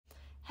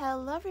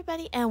Hello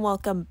everybody and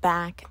welcome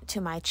back to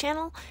my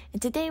channel,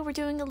 and today we're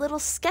doing a little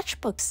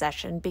sketchbook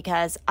session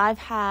because I've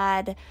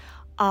had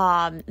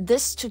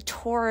this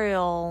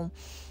tutorial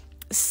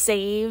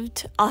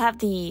saved. I'll have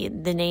the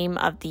name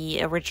of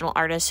the original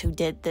artist who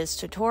did this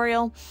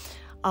tutorial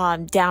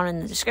down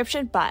in the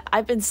description, but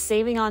I've been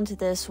saving onto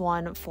this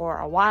one for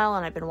a while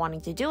and I've been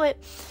wanting to do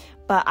it,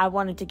 but I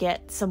wanted to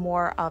get some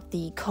more of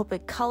the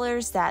Copic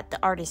colors that the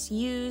artist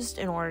used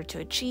in order to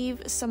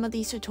achieve some of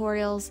these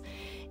tutorials.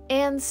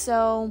 And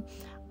so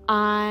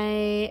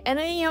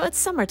it's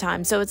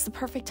summertime, so it's the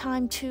perfect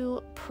time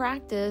to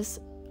practice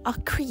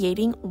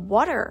creating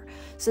water.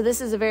 So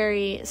this is a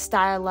very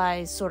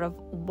stylized sort of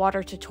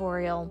water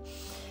tutorial.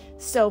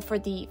 So for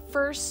the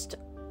first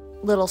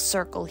little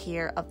circle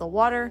here of the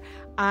water,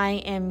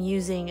 I am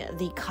using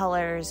the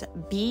colors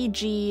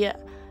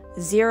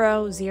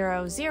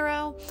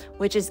BG000,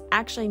 which is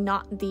actually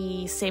not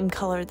the same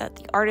color that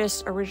the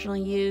artist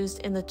originally used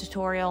in the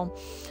tutorial.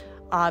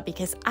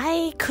 Because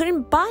I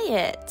couldn't buy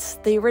it,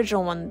 the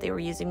original one they were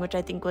using, which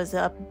I think was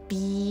a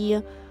B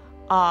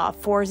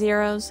 4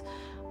 zeros,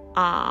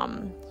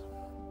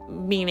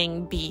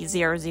 meaning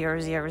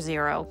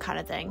B0000 kind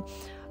of thing,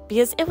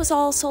 because it was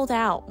all sold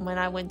out when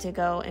I went to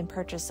go and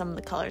purchase some of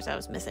the colors I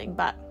was missing.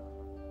 But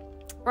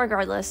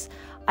regardless,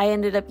 I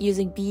ended up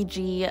using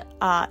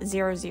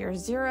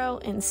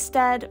BG000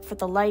 instead for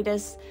the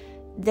lightest,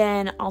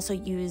 then also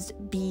used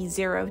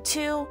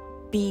B02,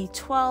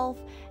 B12,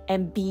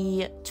 and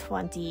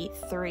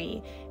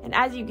B23. And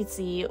as you can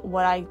see,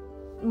 my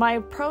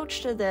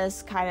approach to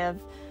this kind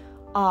of,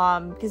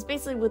 because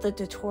basically with the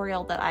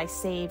tutorial that I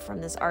saved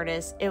from this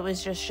artist, it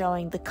was just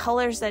showing the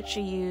colors that she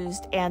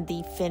used and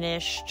the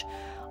finished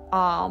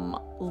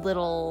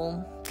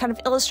little kind of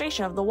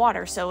illustration of the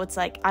water. So it's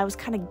like I was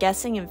kind of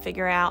guessing and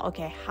figuring out,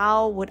 okay,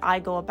 how would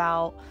I go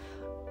about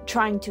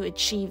trying to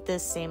achieve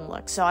this same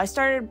look? So I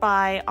started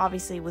by,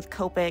 obviously, with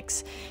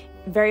Copics.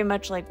 Very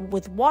much like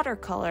with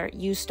watercolor,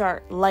 you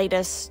start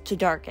lightest to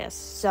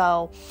darkest.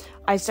 So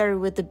I started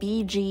with the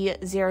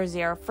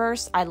BG00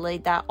 first. I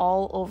laid that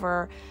all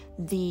over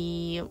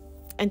the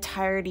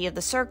entirety of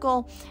the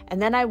circle,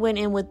 and then I went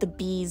in with the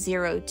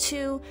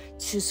B02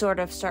 to sort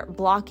of start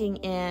blocking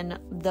in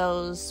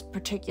those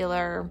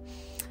particular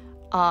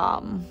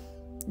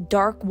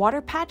dark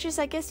water patches,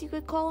 I guess you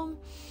could call them.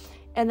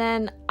 And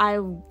then I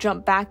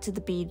jumped back to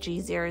the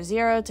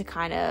BG00 to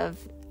kind of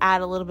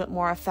add a little bit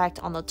more effect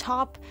on the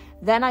top.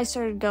 Then I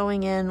started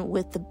going in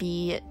with the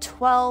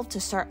B12 to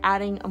start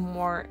adding a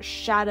more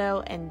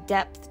shadow and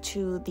depth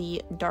to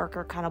the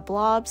darker kind of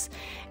blobs,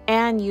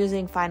 and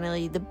using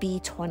finally the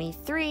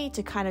B23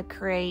 to kind of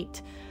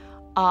create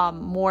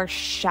more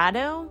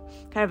shadow,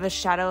 kind of a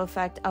shadow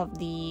effect of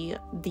the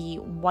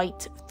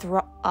white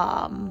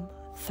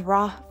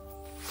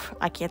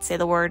I can't say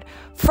the word,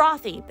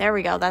 frothy, there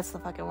we go, that's the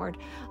fucking word,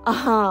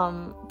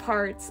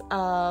 parts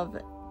of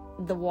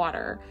the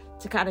water,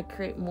 to kind of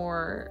create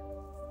more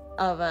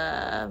of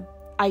a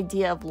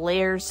idea of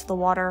layers to the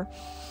water.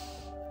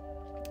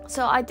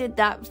 So I did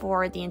that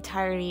for the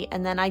entirety,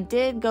 and then I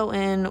did go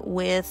in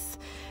with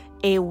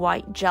a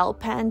white gel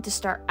pen to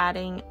start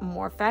adding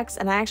more effects,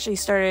 and I actually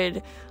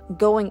started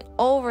going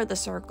over the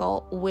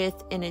circle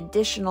with an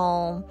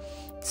additional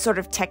sort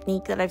of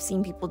technique that I've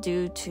seen people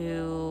do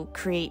to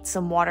create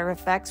some water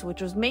effects,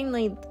 which was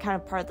mainly kind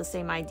of part of the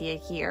same idea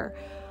here.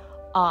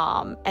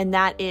 And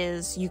that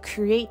is, you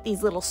create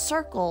these little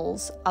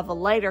circles of a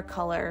lighter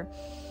color,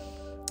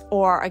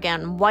 or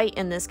again, white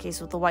in this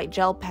case with the white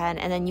gel pen,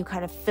 and then you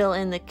kind of fill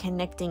in the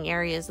connecting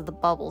areas of the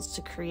bubbles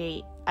to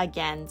create,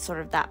 again, sort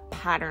of that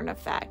pattern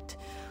effect,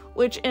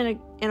 which in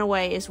a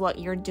way is what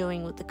you're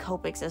doing with the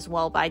Copics as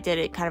well, but I did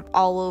it kind of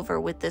all over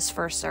with this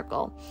first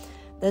circle.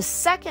 The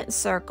second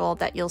circle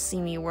that you'll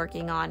see me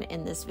working on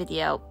in this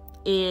video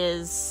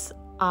is,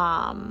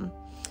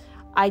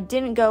 I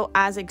didn't go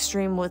as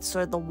extreme with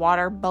sort of the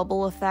water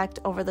bubble effect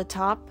over the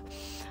top,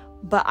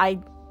 but I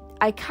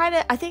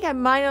think I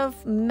might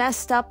have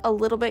messed up a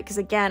little bit, because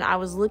again, I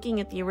was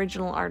looking at the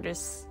original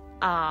artist's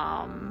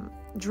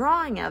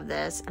drawing of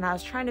this, and I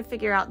was trying to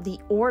figure out the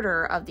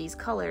order of these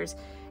colors,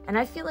 and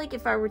I feel like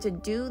if I were to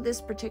do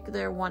this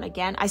particular one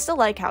again, I still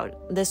like how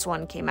this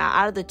one came out.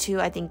 Out of the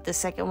two, I think the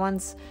second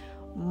one's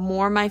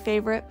more my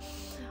favorite,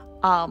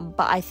 but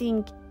I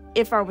think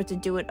if I were to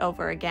do it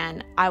over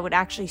again, I would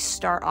actually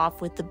start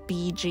off with the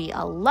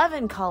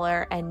BG11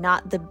 color and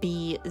not the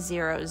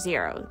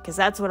B00, because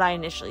that's what I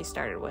initially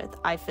started with.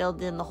 I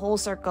filled in the whole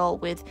circle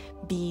with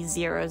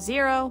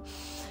B00,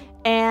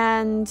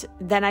 and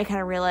then I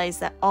kind of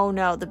realized that, oh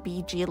no, the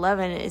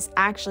BG11 is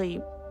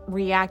actually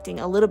reacting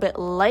a little bit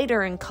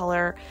lighter in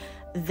color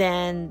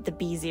than the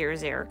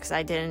B00, because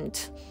I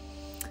didn't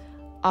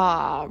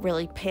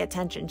really pay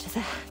attention to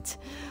that.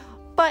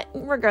 But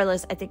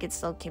regardless, I think it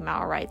still came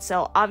out all right.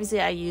 So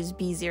obviously I used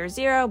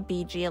B00,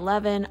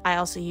 BG11. I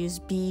also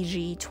used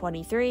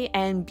BG23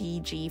 and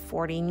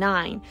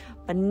BG49,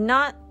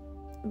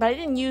 but I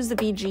didn't use the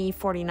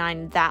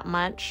BG49 that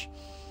much.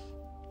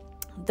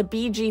 The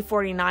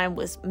BG49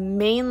 was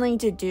mainly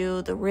to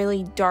do the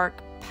really dark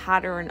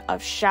pattern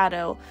of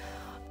shadow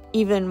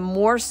even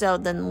more so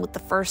than with the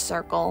first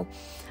circle,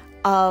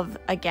 of,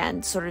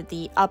 again, sort of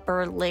the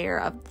upper layer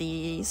of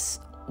these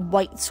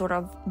white sort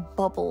of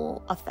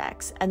bubble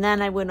effects. And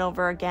then I went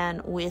over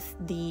again with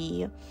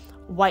the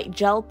white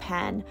gel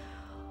pen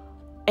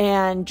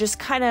and just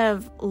kind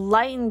of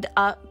lightened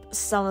up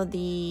some of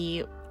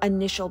the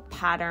initial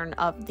pattern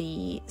of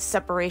the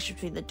separation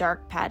between the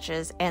dark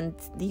patches and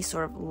the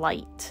sort of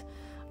light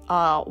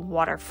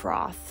water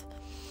froth.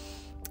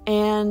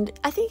 And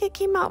I think it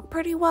came out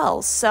pretty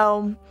well.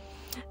 So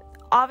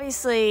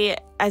obviously,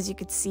 as you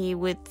could see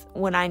with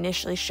when I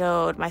initially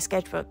showed my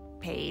sketchbook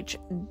page,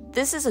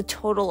 this is a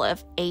total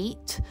of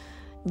 8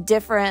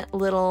 different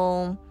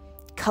little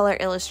color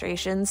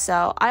illustrations.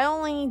 So I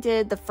only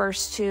did the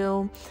first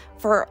 2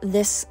 for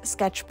this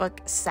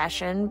sketchbook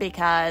session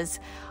because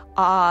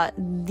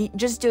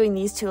just doing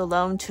these 2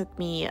 alone took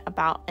me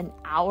about an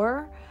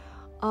hour.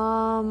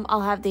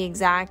 I'll have the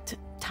exact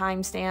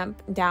timestamp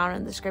down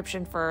in the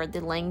description for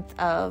the length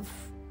of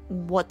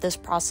what this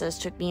process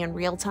took me in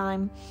real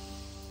time.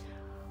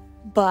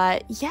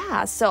 But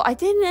yeah, so I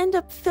didn't end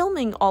up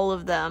filming all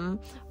of them,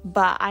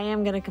 but I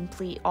am going to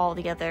complete all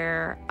the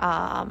other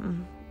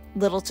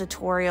little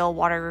tutorial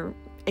water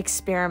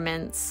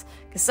experiments,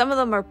 because some of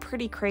them are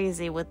pretty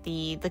crazy with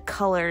the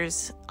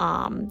colors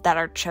that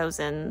are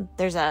chosen.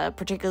 There's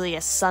particularly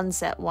a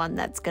sunset one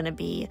that's going to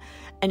be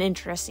an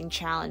interesting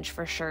challenge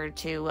for sure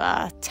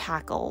to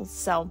tackle.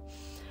 So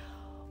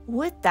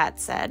with that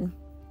said,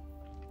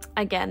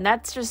 again,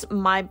 that's just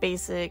my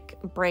basic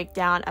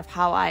breakdown of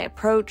how I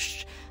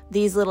approached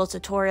these little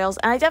tutorials.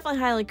 And I definitely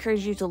highly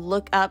encourage you to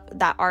look up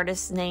that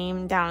artist's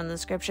name down in the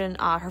description.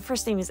 Her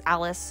first name is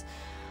Alice,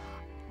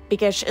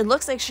 because it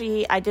looks like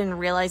I didn't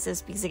realize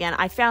this, because again,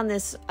 I found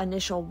this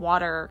initial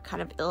water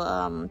kind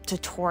of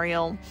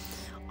tutorial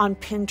on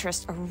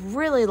Pinterest a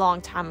really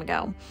long time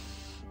ago.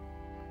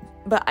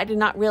 But I did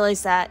not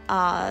realize that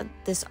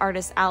this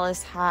artist,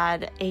 Alice,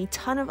 had a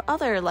ton of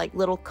other like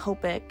little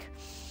Copic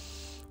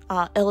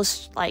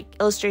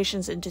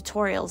illustrations and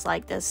tutorials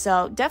like this.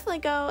 So definitely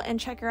go and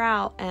check her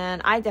out,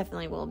 and I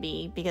definitely will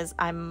be, because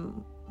I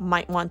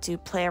might want to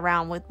play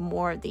around with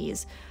more of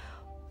these.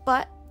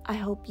 But I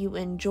hope you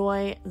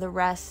enjoy the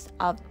rest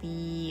of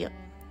the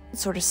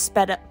sort of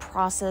sped up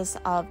process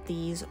of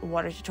these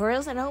water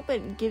tutorials, and I hope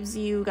it gives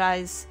you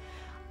guys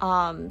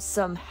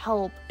some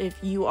help if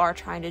you are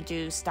trying to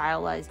do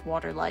stylized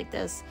water like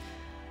this.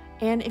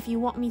 And if you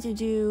want me to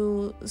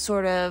do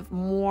sort of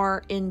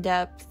more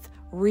in-depth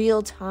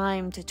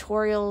real-time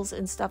tutorials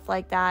and stuff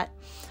like that,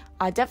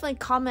 definitely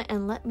comment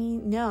and let me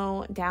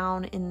know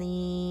down in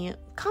the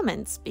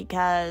comments,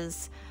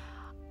 because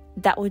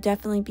that would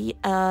definitely be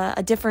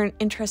a different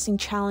interesting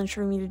challenge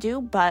for me to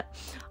do. But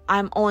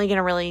I'm only going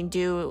to really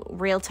do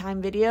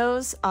real-time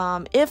videos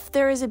if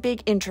there is a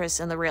big interest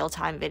in the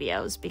real-time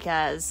videos,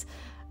 because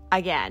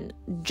again,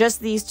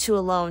 just these 2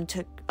 alone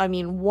took, I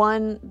mean,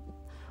 one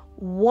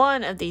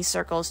of these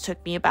circles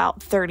took me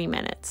about 30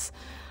 minutes,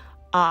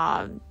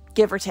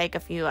 give or take a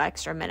few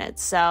extra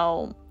minutes.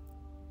 So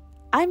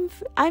I'm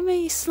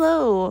a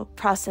slow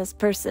process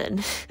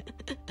person.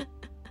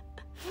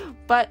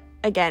 But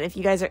again, if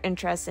you guys are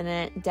interested in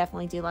it,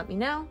 definitely do let me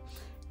know.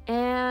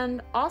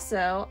 And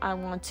also, I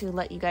want to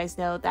let you guys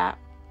know that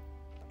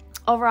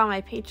over on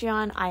my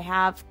Patreon, I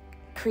have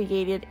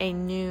created a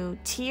new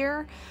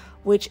tier,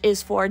 which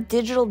is for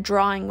digital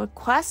drawing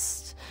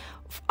requests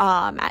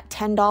at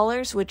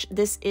 $10, which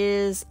this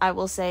is, I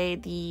will say,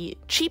 the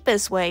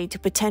cheapest way to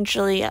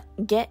potentially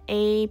get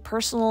a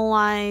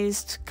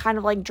personalized kind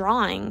of like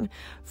drawing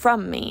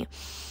from me.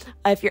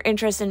 If you're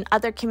interested in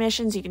other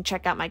commissions, you can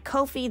check out my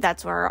Ko-fi.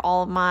 That's where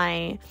all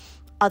my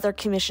other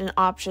commission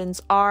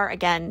options are.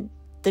 Again,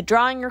 the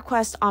drawing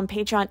request on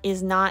Patreon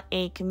is not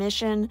a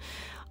commission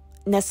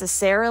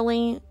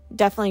necessarily.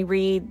 Definitely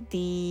read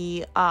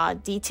the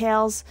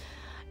details.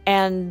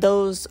 And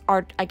those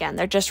are, again,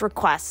 they're just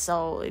requests.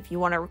 So if you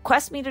want to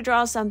request me to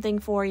draw something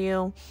for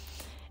you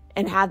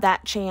and have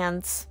that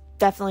chance,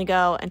 definitely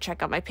go and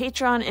check out my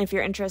Patreon. And if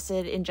you're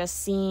interested in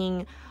just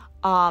seeing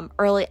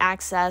early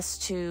access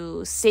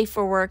to safe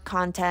for work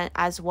content,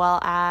 as well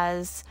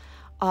as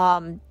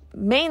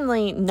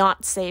mainly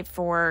not safe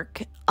for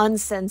work,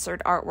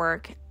 uncensored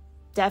artwork,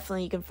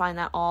 definitely you can find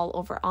that all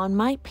over on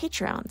my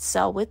Patreon.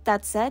 So with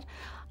that said,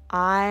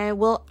 I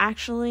will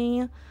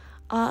actually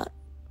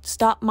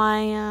stop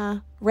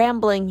my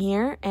rambling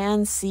here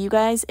and see you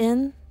guys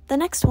in the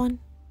next one.